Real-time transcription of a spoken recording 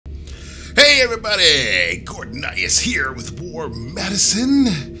Hey everybody, Gordonius here with War Madison,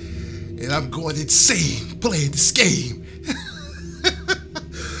 and I'm going insane playing this game.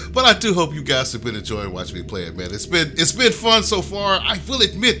 But I do hope you guys have been enjoying watching me play it, man. It's been fun so far. I will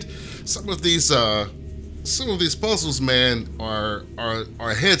admit, some of these puzzles, man, are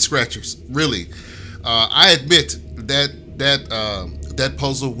head scratchers. Really, I admit that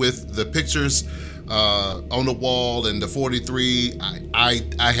puzzle with the pictures on the wall and the 43,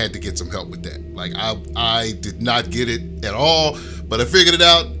 I had to get some help with that. Like I did not get it at all, but I figured it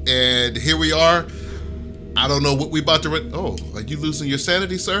out, and here we are. I don't know what we about to run. Oh, are you losing your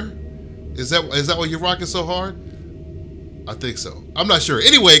sanity, sir? Is that why you're rocking so hard? I think so. I'm not sure.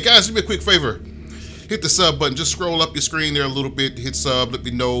 Anyway, guys, do me a quick favor. Hit the sub button. Just scroll up your screen there a little bit. Hit sub. Let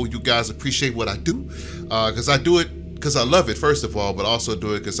me know you guys appreciate what I do, because I do it because I love it, first of all, but also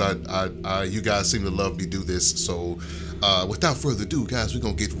do it because you guys seem to love me do this. So without further ado, guys, we're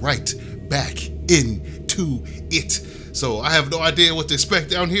gonna get right back into it. So I have no idea what to expect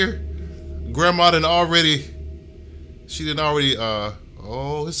down here. Grandma didn't already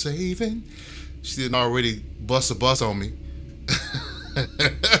oh, it's saving. She didn't already bust a bus on me.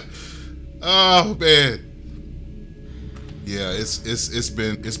 Oh man. Yeah, it's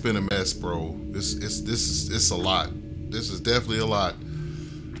been a mess, bro. It's a lot. This is definitely a lot.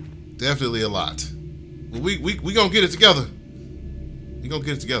 Definitely a lot. But we gonna get it together. We gonna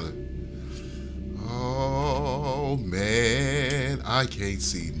get it together. Oh man, I can't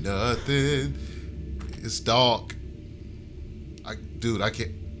see nothing. It's dark. Dude, I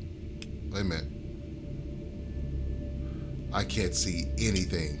can't. Wait a minute. I can't see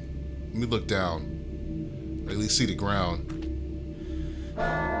anything. Let me look down. Or at least see the ground.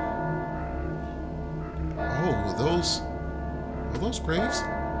 Oh, are those graves?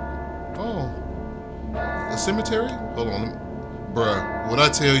 Oh, a cemetery? Hold on, bruh. When I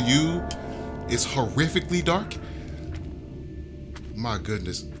tell you, it's horrifically dark. My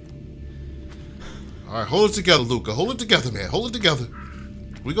goodness. All right, hold it together, Luca. Hold it together, man. Hold it together.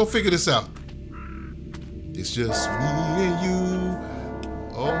 We gonna figure this out. It's just me and you.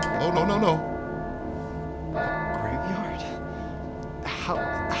 Oh no. Graveyard?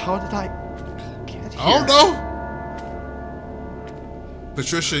 How did I get here? Oh no.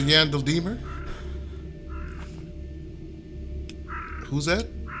 Patricia Yandeldemer? Who's that?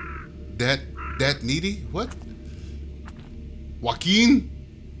 That needy? What? Joaquin?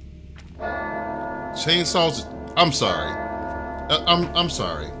 Chainsaws? I'm sorry. I'm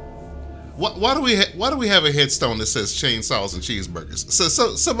sorry. Why do we have a headstone that says chainsaws and cheeseburgers?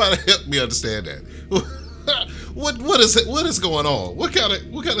 So somebody help me understand that. What is going on? What kind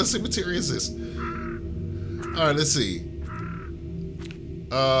of cemetery is this? All right, let's see.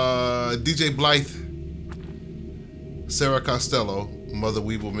 DJ Blythe, Sarah Costello, Mother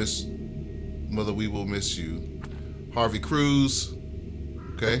we will miss you. Harvey Cruz.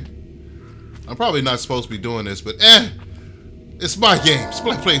 Okay. I'm probably not supposed to be doing this, but it's my game. It's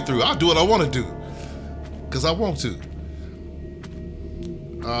my playthrough. I'll do what I want to do, because I want to.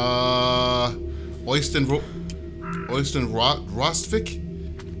 Oyston Rostvik,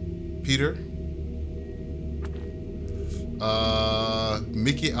 Peter.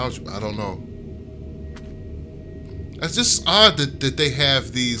 Mickey I don't know. It's just odd that they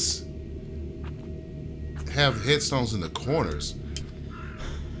have headstones in the corners.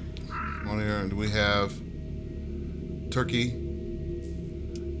 On here, do we have Turkey?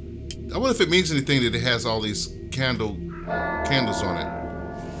 I wonder if it means anything that it has all these candles on it.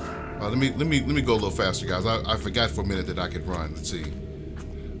 Let me go a little faster, guys. I forgot for a minute that I could run. Let's see.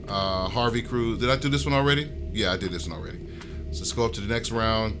 Harvey Cruz. Did I do this one already? Yeah, I did this one already. So let's go up to the next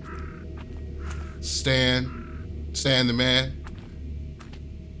round. Stan the man.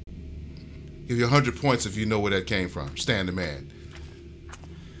 Give you 100 points if you know where that came from. Stan the man.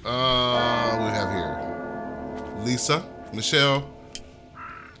 We have here Lisa, Michelle,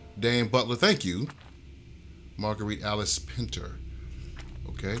 Dane Butler, thank you. Marguerite Alice Pinter.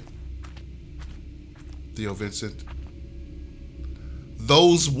 Okay. Theo Vincent.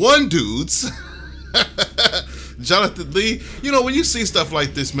 Those one dudes. Jonathan Lee. You know, when you see stuff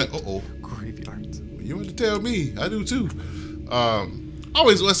like this, man. Graveyards. You want to tell me? I do too.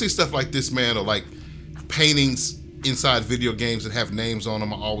 Always when I see stuff like this, man, or like paintings inside video games that have names on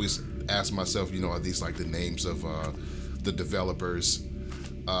them, I always ask myself, you know, are these like the names of the developers?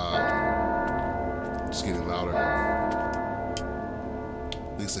 Just getting louder.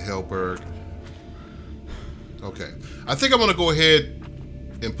 Lisa Hellberg. Okay, I think I'm gonna go ahead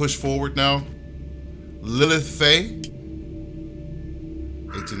and push forward now. Lilith Faye,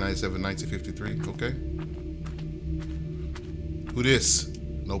 1897, 1953. Okay. Who this?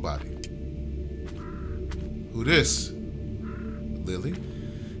 Nobody. Who this? Lily?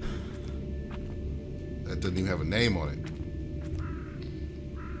 That doesn't even have a name on it.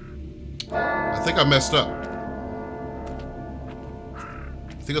 I think I messed up.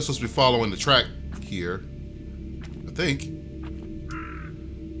 I think I'm supposed to be following the track here. I think.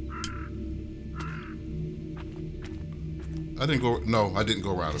 I didn't go. No, I didn't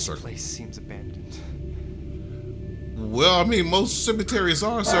go around a circle. This place seems abandoned. Well, I mean, most cemeteries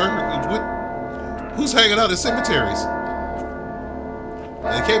are, sir. Who's hanging out at cemeteries?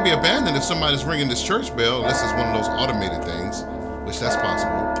 And it can't be abandoned if somebody's ringing this church bell, unless it's one of those automated things, which that's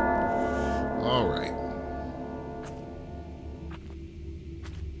possible. All right.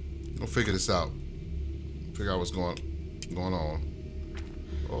 We'll figure this out. Figure out what's going on.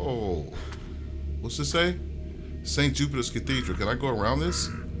 Oh, what's this say? St. Jupiter's Cathedral. Can I go around this?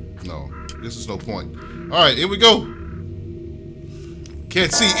 No, this is no point. All right, here we go.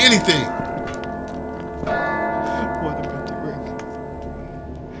 Can't see anything. What am I doing?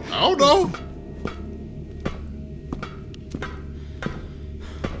 I don't know.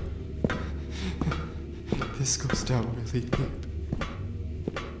 This goes down really deep.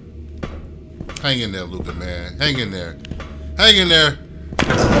 Hang in there, Luca, man. Hang in there. Hang in there. Oh!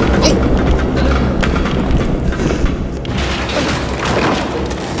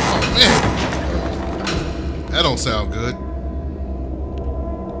 Oh, man. That don't sound good.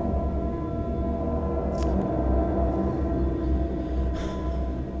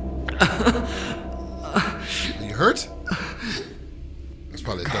 Are you hurt? That's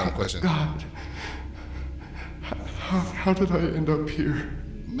probably a dumb question. God. How did I end up here?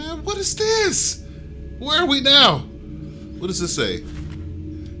 Man, what is this? Where are we now? What does this say?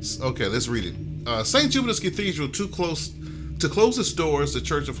 Okay, let's read it. St. Jupiter's Cathedral to close its doors, the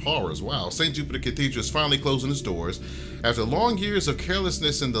Church of Horrors. Wow, St. Jupiter Cathedral is finally closing its doors. After long years of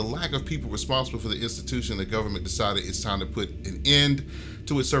carelessness and the lack of people responsible for the institution, the government decided it's time to put an end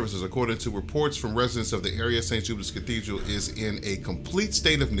to its services. According to reports from residents of the area, St. Jupiter's Cathedral is in a complete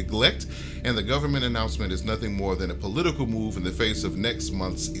state of neglect, and the government announcement is nothing more than a political move in the face of next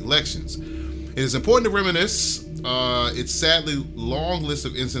month's elections. It is important to reminisce its sadly long list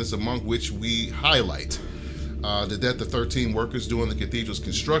of incidents, among which we highlight the death of 13 workers during the cathedral's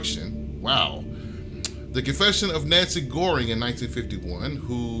construction. Wow. The confession of Nancy Goring in 1951,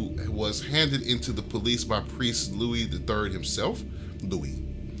 who was handed into the police by priest Louis III himself. Louis.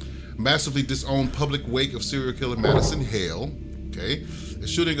 Massively disowned public wake of serial killer Madison Hale. Okay. A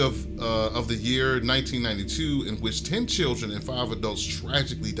shooting of the year 1992 in which 10 children and 5 adults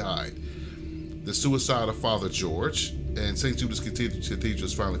tragically died. The suicide of Father George, and St. Jupiter's Cathedral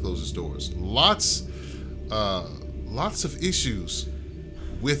has finally closed its doors. Lots of issues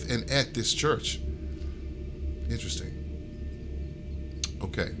with and at this church. Interesting.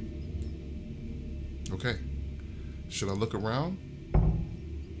 Okay. Okay. Should I look around?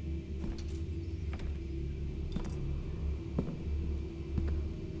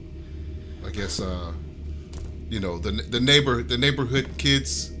 I guess you know, the neighborhood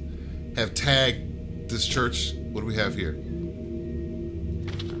kids have tagged this church. What do we have here?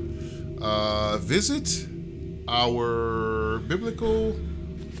 Visit our biblical.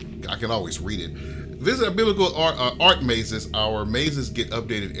 I can always read it. Visit our biblical art mazes. Our mazes get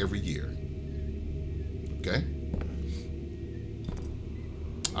updated every year. Okay.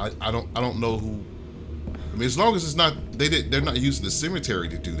 I don't know who. I mean, as long as it's not they're not using the cemetery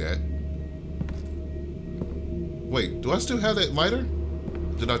to do that. Wait, do I still have that lighter?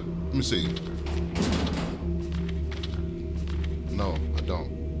 Did I? Let me see. No, I don't.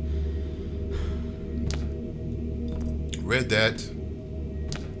 Read that.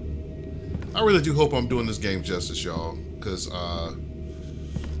 I really do hope I'm doing this game justice, y'all, because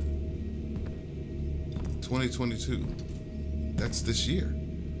 2022. That's this year.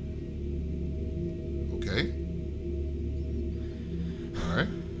 Okay. All right.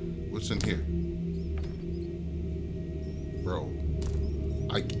 What's in here? Bro,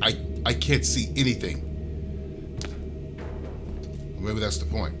 I can't see anything. Maybe that's the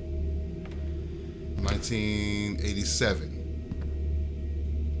point. 1987.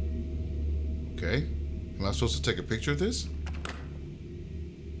 Okay. Am I supposed to take a picture of this?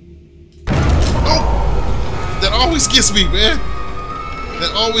 Oh! That always gets me, man.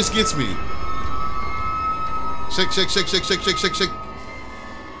 That always gets me. Shake, shake, shake, shake, shake, shake, shake, shake.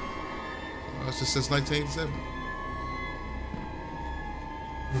 Oh, it just says 1987.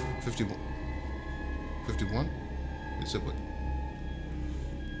 51. 51? It said what?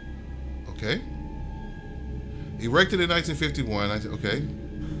 Okay. Erected in 1951. Okay.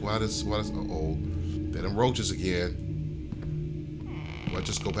 Why does uh-oh. There them roaches again. Do I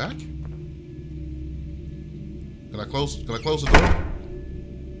just go back? Can I close the door?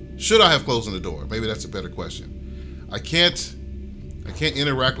 Should I have closed the door? Maybe that's a better question. I can't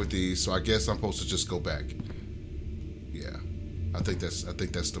interact with these, so I guess I'm supposed to just go back. Yeah. I think that's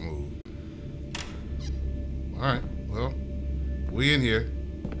the move. All right. Well, we in here.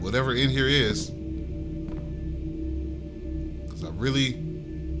 Whatever in here is. Cuz I really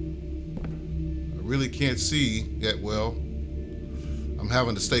can't see that well. I'm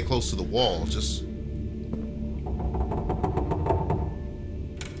having to stay close to the wall. Just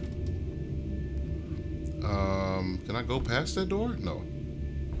can I go past that door? No.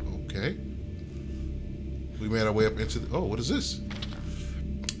 Okay. We made our way up into the... Oh, what is this?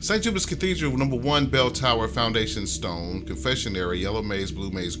 St. Jupiter's Cathedral, #1 bell tower, foundation stone, confessionary, yellow maze,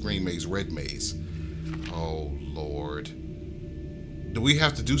 blue maze, green maze, red maze. Oh, Lord. Do we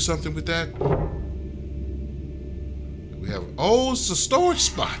have to do something with that? We have... Oh, it's a storage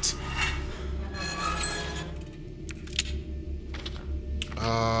spot.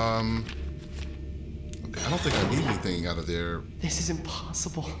 Okay, I don't think I need anything out of there. This is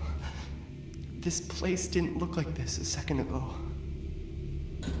impossible. This place didn't look like this a second ago.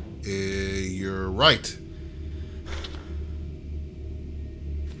 You're right.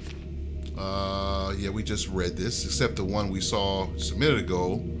 Yeah, we just read this, except the one we saw just a minute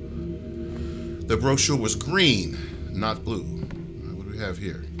ago. The brochure was green, not blue. What do we have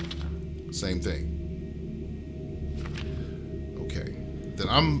here? Same thing. Okay. Then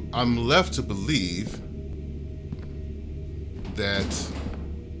I'm left to believe that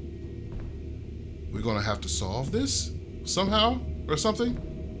we're gonna have to solve this somehow or something.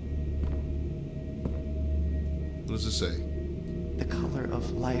 What does it say? The color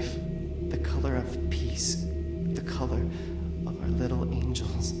of life, the color of peace, the color of our little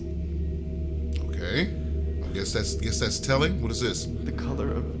angels. Okay. I guess that's telling. What is this? The color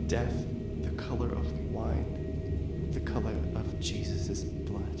of death, the color of wine, the color of Jesus'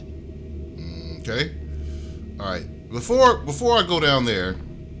 blood. Okay. All right. Before I go down there,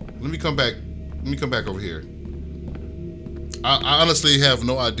 let me come back over here. I honestly have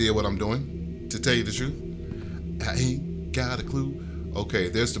no idea what I'm doing, to tell you the truth. I ain't got a clue. Okay,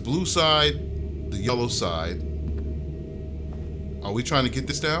 there's the blue side, the yellow side. Are we trying to get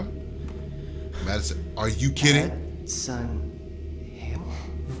this down? Madison, are you kidding? Son, Hill.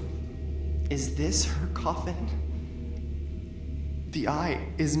 Is this her coffin? The eye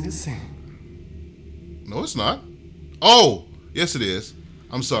is missing. No, it's not. Oh, yes it is.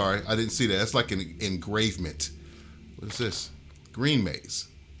 I'm sorry, I didn't see that. That's like an engravement. What is this? Green maze.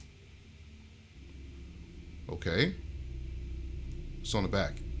 Okay. What's on the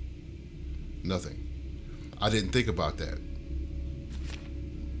back? Nothing. I didn't think about that.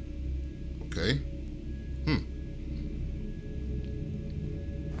 Okay.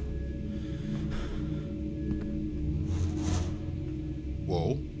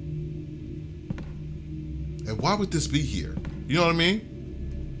 Whoa. And why would this be here? You know what I mean?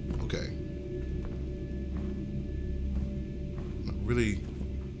 Okay. Not really.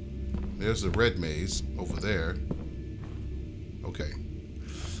 There's the red maze over there. Okay.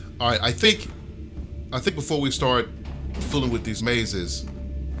 All right. I think before we start fooling with these mazes,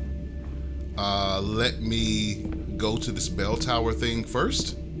 let me go to this bell tower thing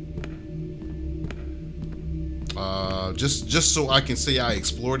first. Just so I can say I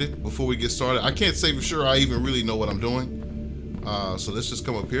explored it before we get started. I can't say for sure I even really know what I'm doing. So let's just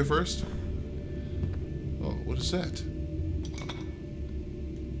come up here first. Oh, what is that?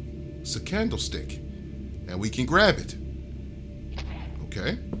 It's a candlestick, and we can grab it.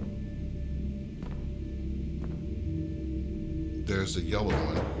 Okay. There's the yellow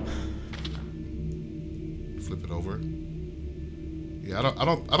one. Flip it over. Yeah, I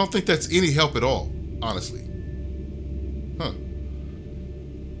don't think that's any help at all, honestly. Huh.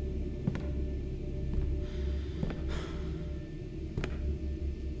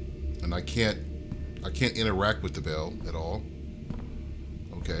 And I can't interact with the bell at all.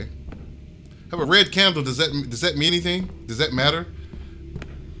 Okay. Have a red candle. Does that mean anything? Does that matter?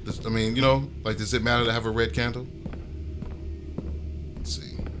 I mean, you know, like, does it matter to have a red candle? Let's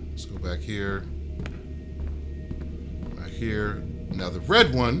see. Let's go back here. Right here. Now the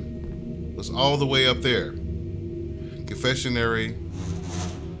red one was all the way up there. Confessionary,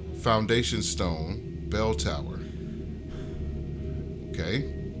 foundation stone, bell tower. Okay.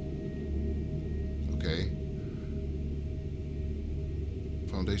 Okay.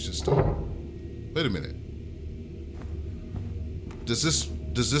 Foundation stone. Wait a minute. Does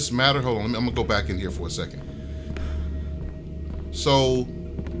this matter? Hold on. I'm gonna go back in here for a second. So,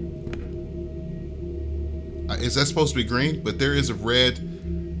 is that supposed to be green? But there is a red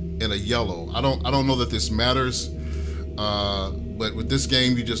and a yellow. I don't know that this matters. But with this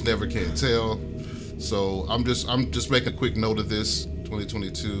game, you just never can tell. So I'm just making a quick note of this.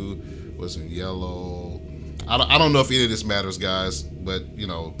 2022 was in yellow. I don't know if any of this matters, guys, but you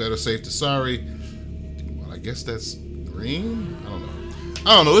know, better safe than sorry. Well, I guess that's green.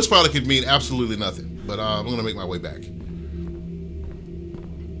 I don't know. This probably could mean absolutely nothing, but I'm gonna make my way back.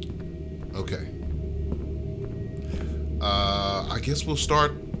 Okay. I guess we'll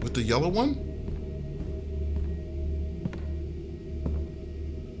start with the yellow one.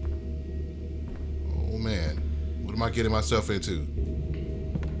 Oh man, what am I getting myself into?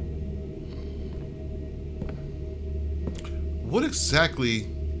 What exactly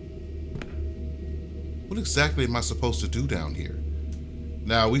am I supposed to do down here?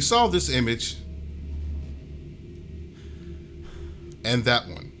 Now, we saw this image and that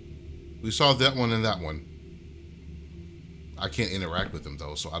one. We saw that one and that one. I can't interact with them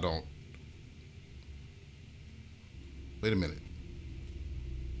though, so I don't. Wait a minute.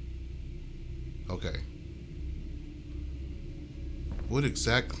 Okay. What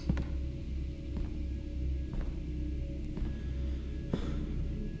exactly?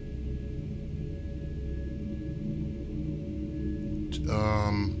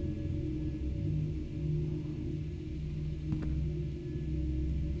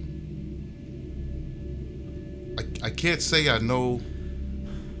 I can't say I know.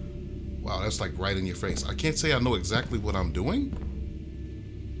 Wow, that's like right in your face. I can't say I know exactly what I'm doing.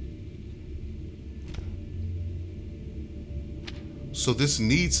 So this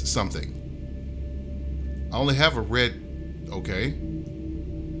needs something. I only have a red. Okay.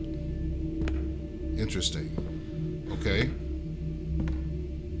 Interesting. Okay.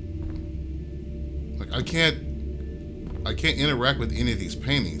 Like I can't interact with any of these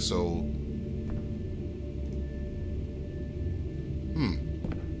paintings, so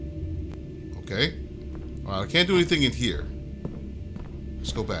okay. All right, I can't do anything in here.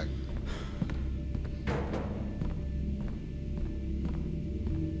 Let's go back.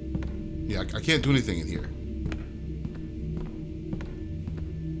 Yeah, I can't do anything in here.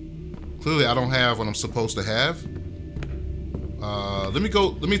 Clearly, I don't have what I'm supposed to have. Let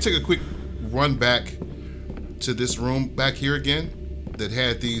me take a quick run back to this room back here again that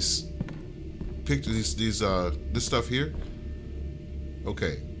had these pictures, this stuff here.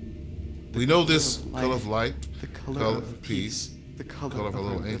 Okay. We know this color of light, the color of peace, the color of our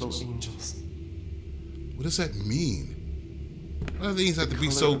little angels. What does that mean? Why do things have to be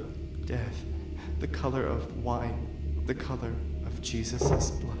so? Death, the color of wine, the color of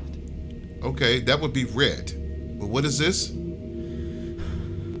Jesus' blood. Okay, that would be red. But what is this?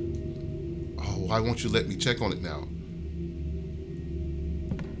 Oh, why won't you let me check on it now?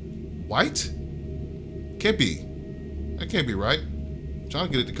 White? Can't be. That can't be right. I'm trying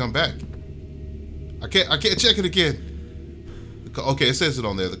to get it to come back. I can't check it again. Okay, it says it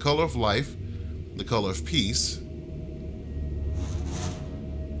on there. The color of life, the color of peace.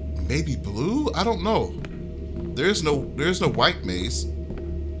 Maybe blue? I don't know. There's no white maze.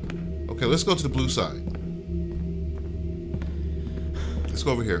 Okay, let's go to the blue side. Let's go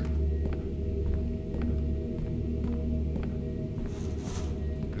over here.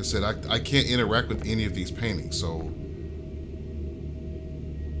 Like I said, I can't interact with any of these paintings, so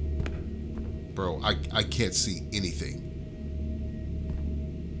bro, I can't see anything.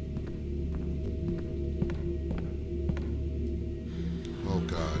 Oh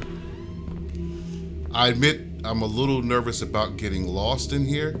God. I admit I'm a little nervous about getting lost in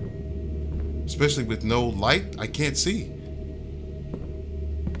here, especially with no light. I can't see.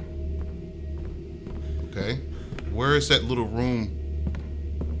 Okay, where is that little room?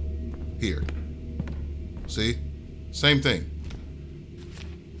 Here. See? Same thing.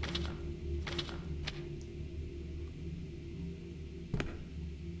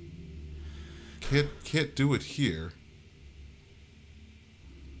 Can't do it here.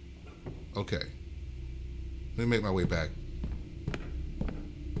 Okay. Let me make my way back.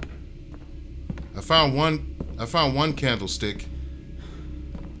 I found one candlestick.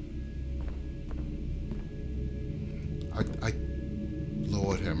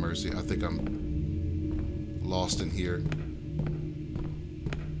 Lord have mercy. I think I'm lost in here.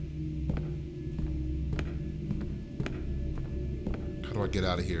 How do I get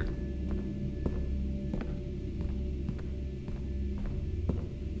out of here?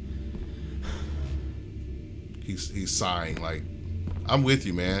 He's sighing like, I'm with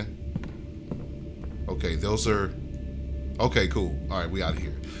you, man. Okay, those are okay, cool. All right, we out of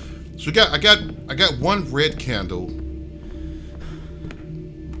here. So I got one red candle.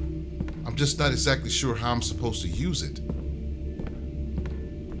 I'm just not exactly sure how I'm supposed to use it.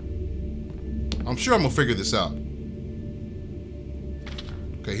 I'm sure I'm gonna figure this out.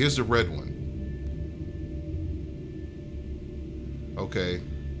 Okay, here's the red one. Okay.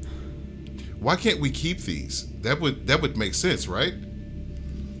 Why can't we keep these? That would make sense, right?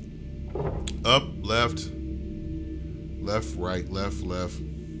 Up, left, left, right, left, left.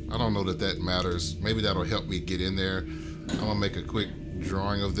 I don't know that matters. Maybe that'll help me get in there. I'm gonna make a quick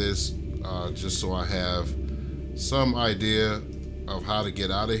drawing of this, just so I have some idea of how to get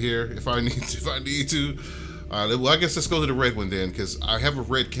out of here if I need to. Well, I guess let's go to the red one then, because I have a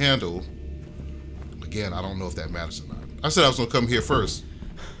red candle. Again, I don't know if that matters or not. I said I was gonna come here first,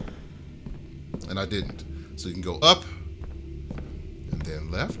 and I didn't. So you can go up, and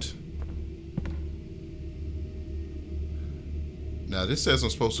then left. Now this says I'm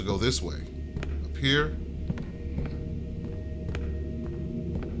supposed to go this way. Up here.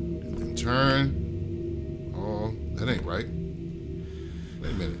 And then turn. Oh, that ain't right.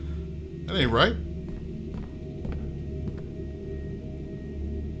 Wait a minute. That ain't right.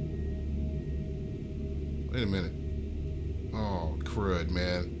 Wait a minute. Oh, crud,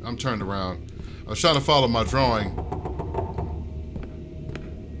 man. I'm turned around. I was trying to follow my drawing.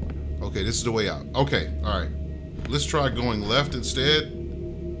 Okay, this is the way out. Okay, all right. Let's try going left instead.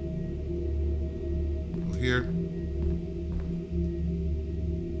 Go here.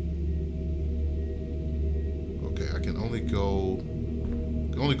 Okay, I can only go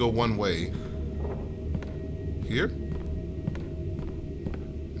one way. Here.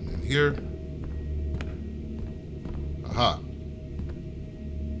 And then here. Aha.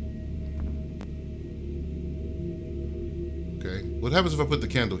 Okay. What happens if I put the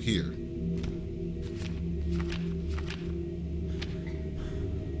candle here?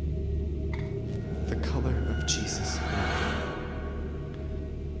 The color of Jesus.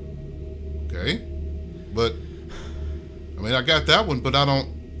 Okay. But, I mean, I got that one, but I don't...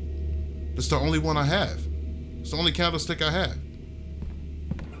 It's the only one I have. It's the only candlestick I have.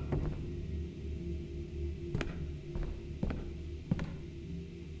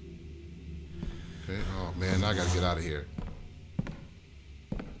 Oh man, I gotta get out of here.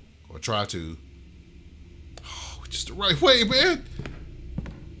 Or try to. Oh, just the right way, man.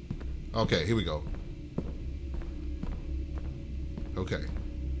 Okay, here we go. Okay.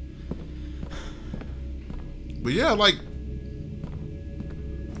 But yeah, like,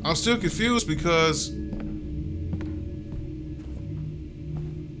 I'm still confused because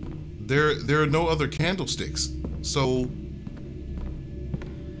there are no other candlesticks. So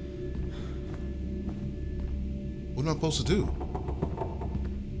what am I supposed to do?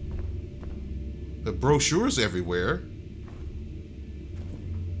 The brochure's everywhere.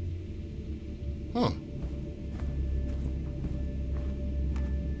 Huh.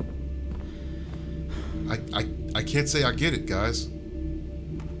 I can't say I get it, guys.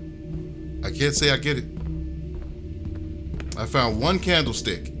 I can't say I get it. I found one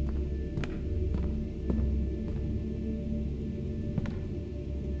candlestick.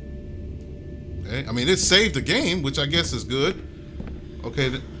 Okay. I mean, it saved the game, which I guess is good.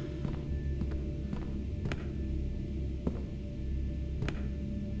 Okay.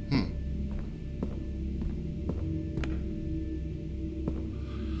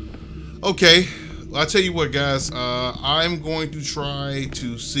 Okay. I'll tell you what, guys. I'm going to try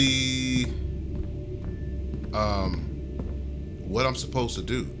to see what I'm supposed to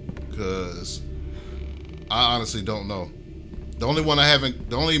do, because I honestly don't know. The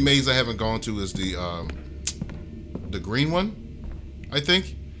only maze I haven't gone to is the green one, I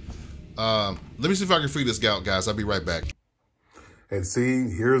think. Let me see if I can figure this out, guys. I'll be right back. And see,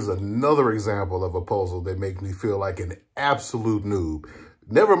 here's another example of a puzzle that makes me feel like an absolute noob.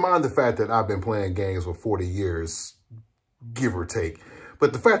 Never mind the fact that I've been playing games for 40 years, give or take.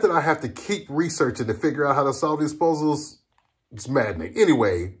 But the fact that I have to keep researching to figure out how to solve these puzzles, it's maddening.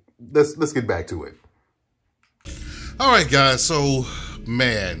 Anyway, let's get back to it. All right, guys. So,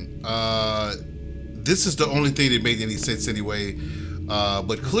 man, this is the only thing that made any sense anyway.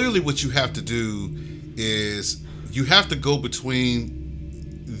 But clearly what you have to do is you have to go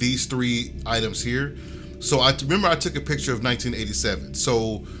between these three items here. So I remember I took a picture of 1987.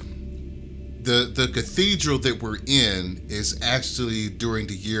 So the cathedral that we're in is actually during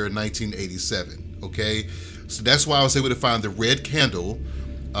the year 1987. Okay, so that's why I was able to find the red candle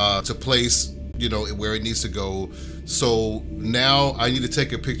to place, you know, where it needs to go. So now I need to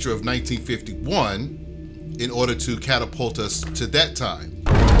take a picture of 1951 in order to catapult us to that time.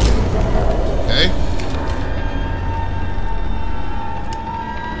 Okay,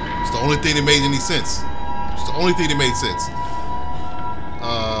 it's the only thing that made any sense. It's the only thing that made sense.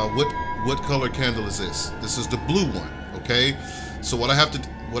 What color candle is this? This is the blue one. Okay. So what I have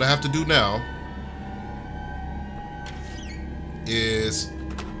to do now is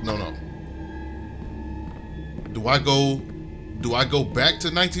No, no. Do I go back to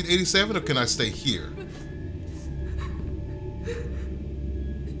 1987 or can I stay here?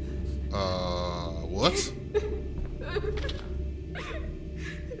 What?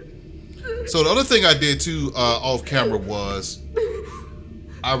 So the other thing I did too off camera was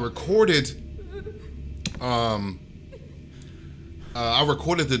I recorded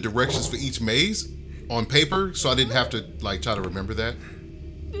the directions for each maze on paper, so I didn't have to like try to remember that.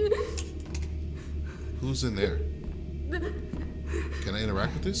 Who's in there? Can I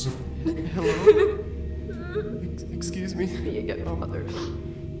interact with this? Hello? Excuse me? You get mother.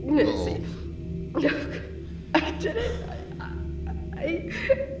 Uh-oh. I did it.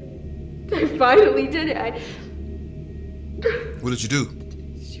 I finally did it. What did you do?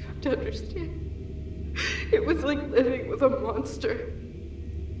 You have to understand. It was like living with a monster.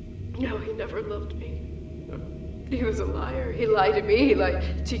 No, he never loved me. He was a liar. He lied to me. He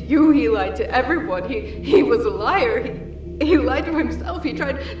lied to you. He lied to everyone. He was a liar. He lied to himself. He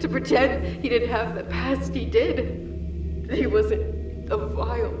tried to pretend he didn't have the past he did. He wasn't a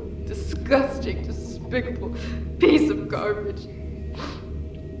vile, disgusting, despicable piece of garbage.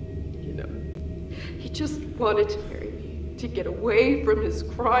 You know, he just wanted to marry me, to get away from his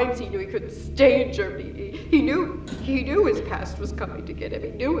crimes. He knew he couldn't stay in Germany. He knew his past was coming to get him.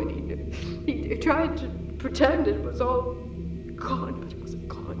 He knew it. He tried to pretend it was all gone, but it wasn't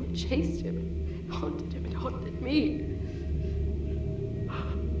gone. It chased him. It haunted him. It haunted me.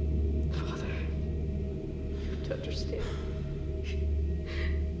 Father, you have to understand.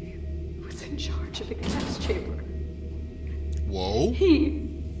 He was in charge of the gas chamber. Whoa. He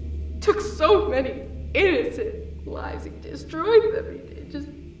took so many innocent lives. He destroyed them. He just...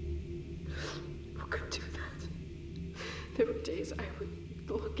 Who could do that? There were days I would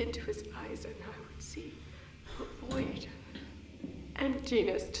look into his eyes and I would see a void.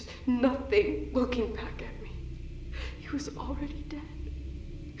 Emptiness. Just nothing looking back at me. He was already dead.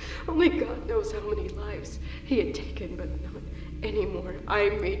 Only God knows how many lives he had taken, but not anymore. I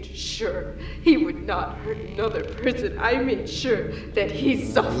made sure he would not hurt another person. I made sure that he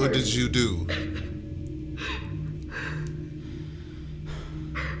suffered. What did you do?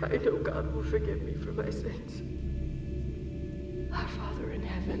 I know God will forgive me for my sins. Our Father in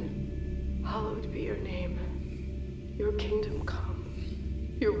heaven, hallowed be your name. Your kingdom come.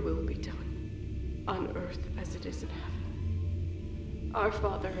 Your will be done, on earth as it is in heaven. Our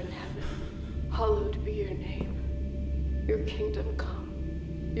Father in heaven, hallowed be your name. Your kingdom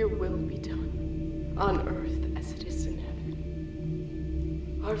come. Your will be done, on earth as it is in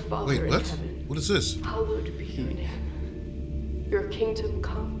heaven. Our Father in heaven. What is this? Hallowed be your name. Your kingdom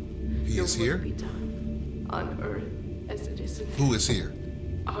come. He your is will here? be done, on earth as it is in heaven. Who is here?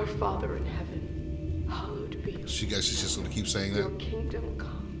 Our Father in heaven, hallowed be your She's just gonna keep saying Your that? kingdom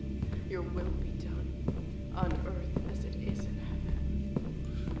come. Your will be done, on earth as it is in heaven.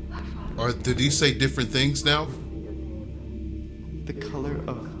 Our Father. Did he say different things now? The color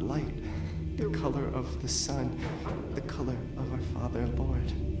of light, the color of the sun, the color of our Father,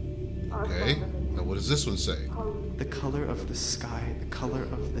 Lord. Okay. Now what does this one say? The color of the sky, the color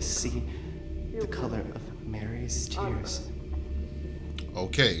of the sea, the color of Mary's tears.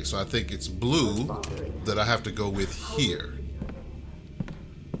 Okay, so I think it's blue that I have to go with here.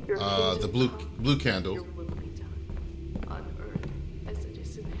 The blue candle. Your will be done, on earth as it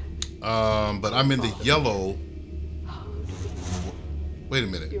is in heaven. But I'm in the yellow. Hallowed be Wait a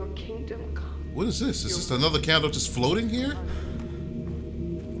minute. your kingdom come. What is this? Is this another candle just floating here? On